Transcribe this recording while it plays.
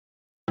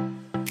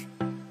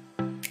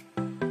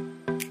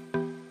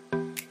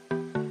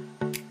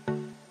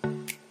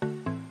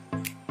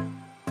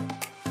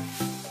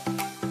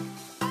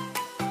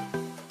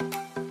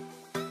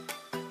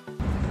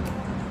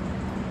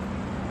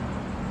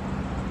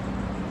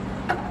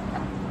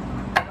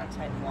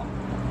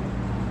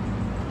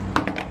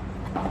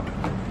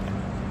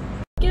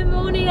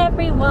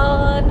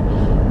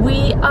everyone.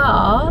 We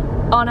are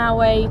on our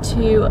way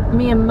to,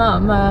 me and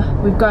Mum,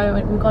 we've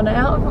gone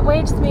out, haven't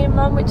we? Just me and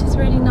Mum, which is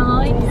really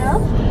nice.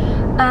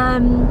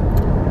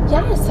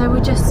 Yeah, so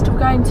we're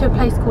going to a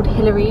place called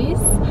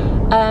Hillarys.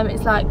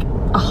 It's like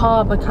a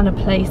harbour kind of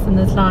place, and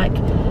there's like,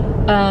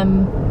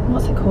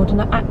 what's it called?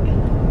 An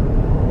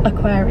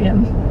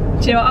aquarium.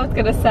 Do you know what I was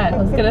going to say? I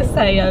was going to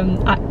say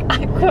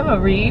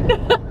aquamarine,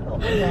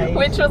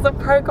 which was a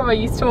programme I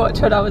used to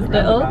watch when I was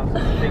little.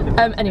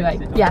 Anyway,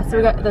 yeah,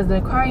 so there's an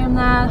aquarium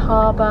there,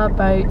 harbour,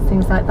 boats,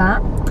 things like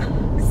that.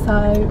 So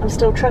I'm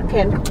still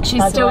trucking.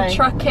 She's still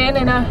trucking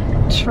in a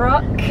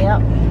truck.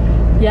 Yep.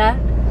 Yeah.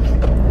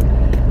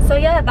 So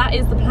yeah, that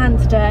is the plan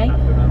today.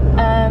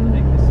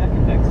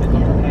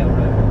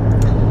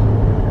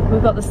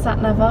 We've got the sat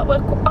nav up.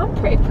 I'm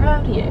pretty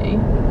proud of you.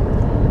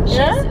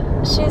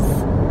 She's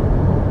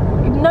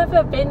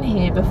never been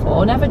here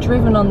before, never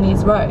driven on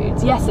these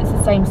roads. Yes, it's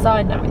the same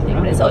side and everything,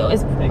 but it's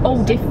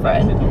all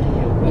different.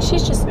 And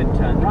she's just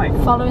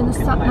following the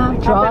sat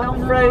nav, driving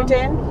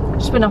off-roading.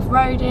 She's been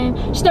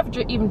off-roading. She's never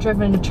even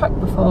driven in a truck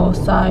before,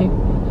 so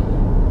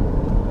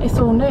it's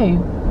all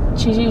new.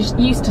 She's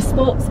used to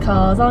sports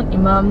cars, aren't you,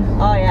 Mum?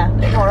 Oh yeah, a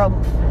bit more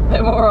oomph.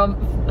 Bit more oomph.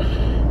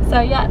 So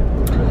yeah,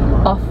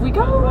 off we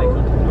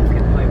go.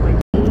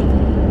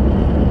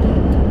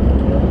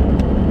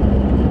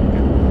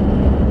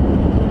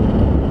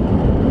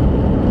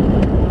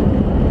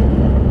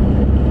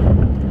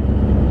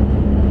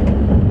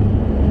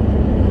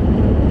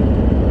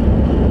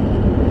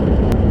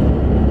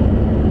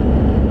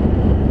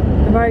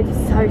 The road is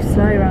so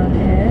slow around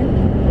here.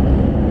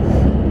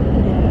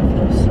 Yeah, it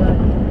feels slow.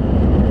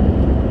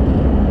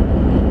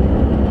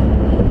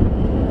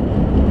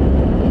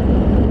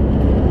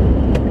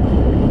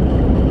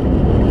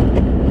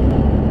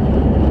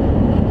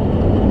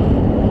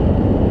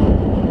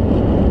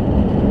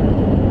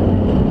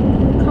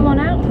 Come on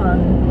out, hon.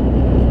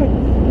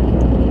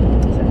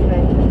 It's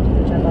okay.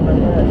 Jump on my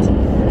words.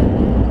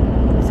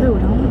 So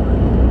would I.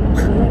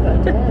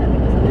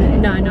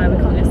 Yeah, No, we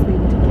can't get a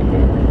speeding ticket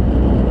here.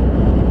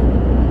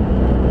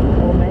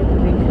 or maybe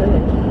we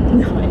could.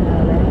 No.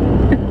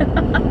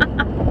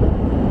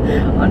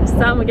 I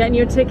understand, we're getting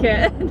you a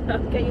ticket.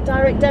 Get your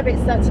direct debit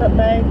set up,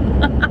 babe.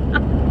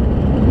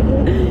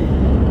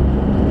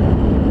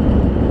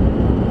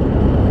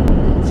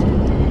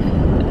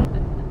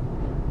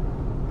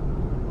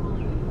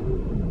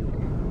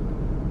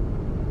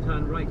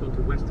 Turn right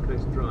onto West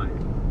Coast Drive.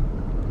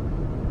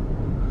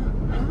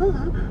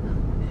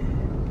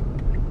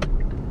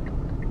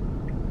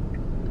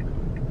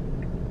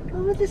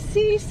 Oh, the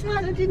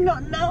seaside. I did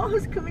not know I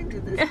was coming to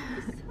the seaside.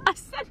 I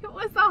said it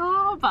was a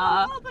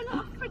harbour. Oh, but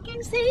not a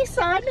freaking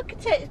seaside. Look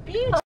at it. It's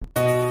beautiful.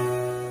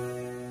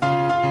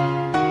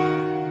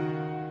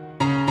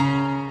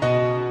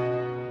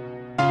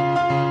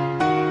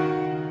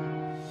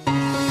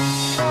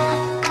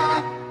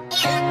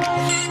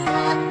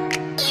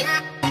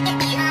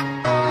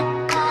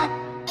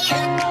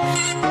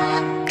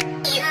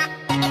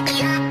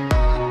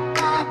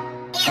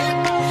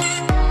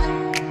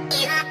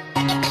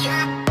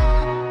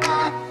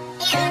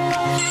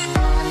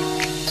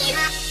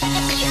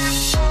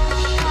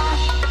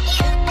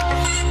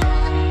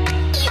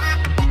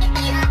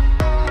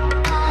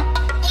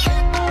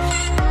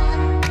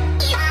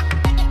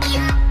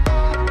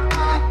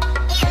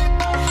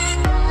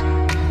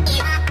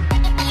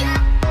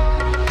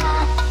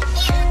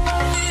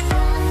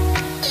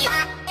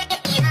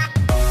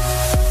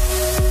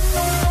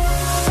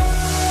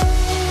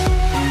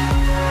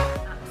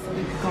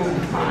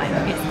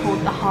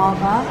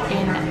 Harbour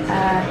in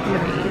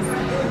Hillarys,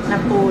 and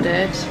I've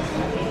ordered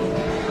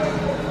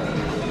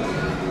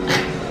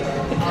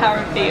the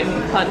Caribbean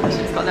punch.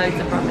 It's got loads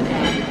of rum in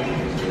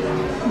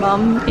it.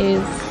 Mum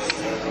is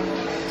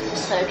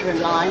Soda and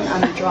lime.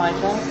 I'm the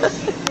driver.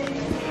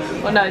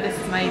 well, no, this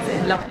is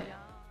amazing. Lovely.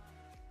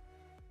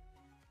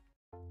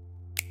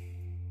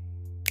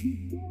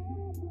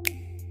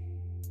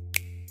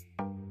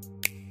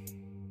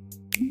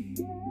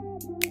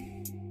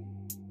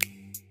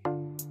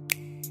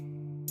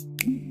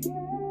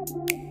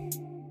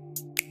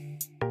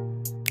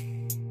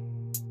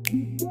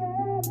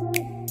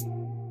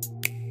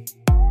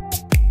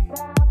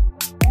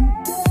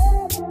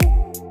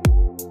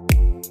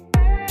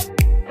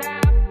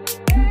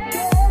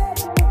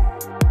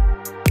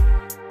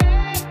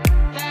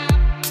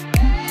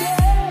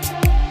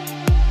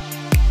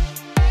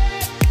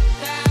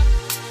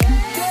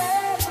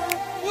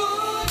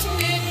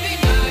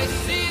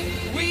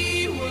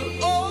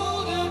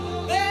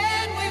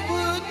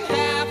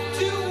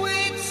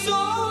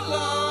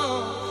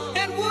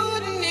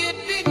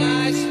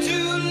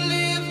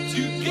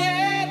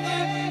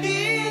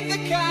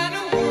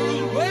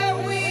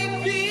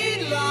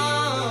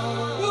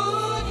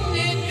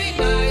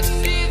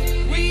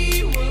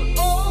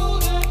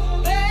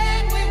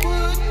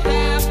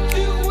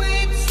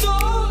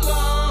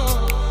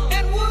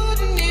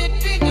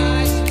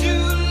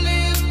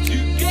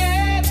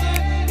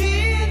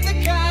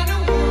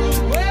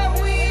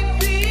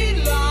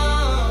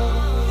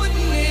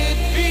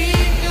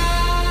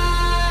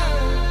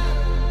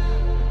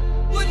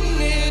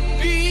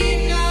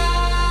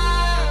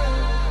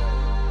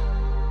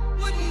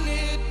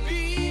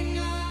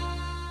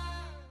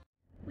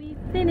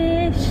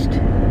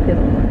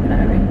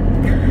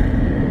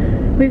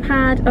 we've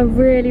had a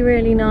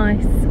really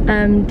nice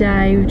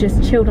day. We've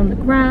just chilled on the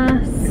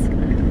grass.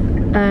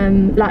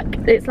 Like,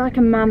 it's like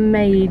a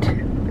man-made,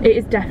 it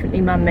is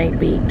definitely man-made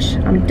beach,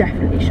 I'm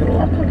definitely sure.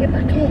 I can't get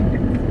back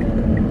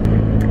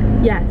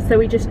in. Yeah, so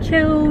we just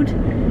chilled,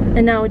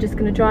 and now we're just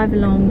going to drive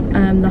along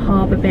the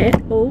harbour bit.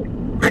 Oh,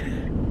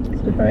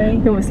 Sorry.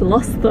 you almost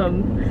lost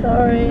them.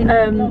 Sorry,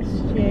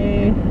 lost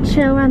you.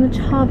 Chill around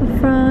the harbour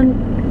front.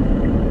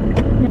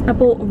 I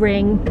bought a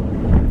ring.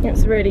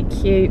 It's really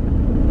cute.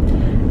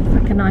 It's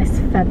like a nice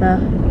feather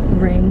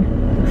ring.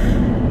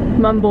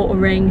 Mum bought a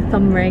ring,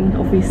 thumb ring,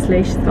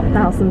 obviously. She's got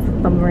thousands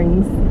of thumb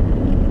rings.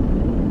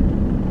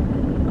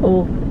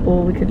 Or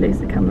we could lose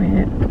the camera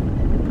here.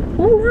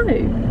 Oh no.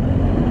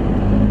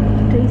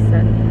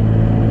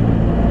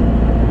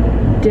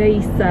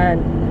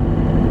 Decent.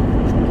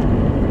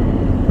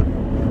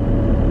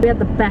 We had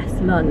the best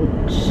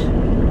lunch.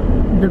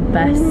 The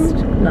best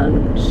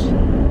lunch.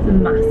 The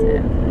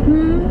massive.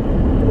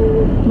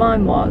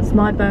 Mine was.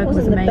 My burger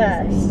was amazing.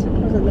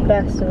 It wasn't the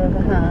best I've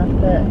ever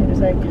had, but it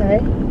was okay.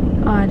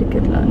 I had a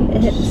good lunch.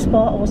 It hit the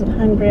spot. I wasn't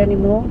hungry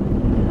anymore.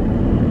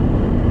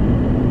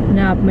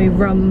 Now I have my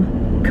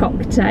rum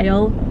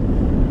cocktail.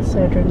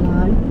 Soda and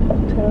lime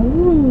cocktail.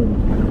 Ooh.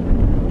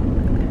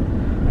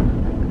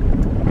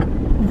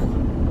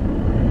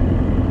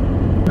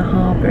 The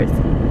harbour is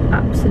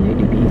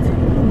absolutely beautiful.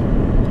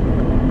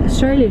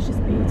 Australia's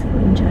just beautiful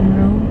in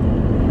general.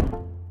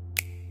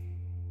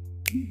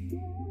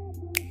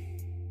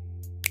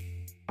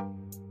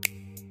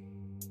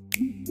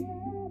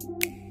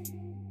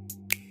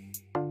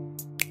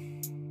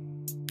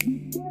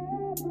 Yeah.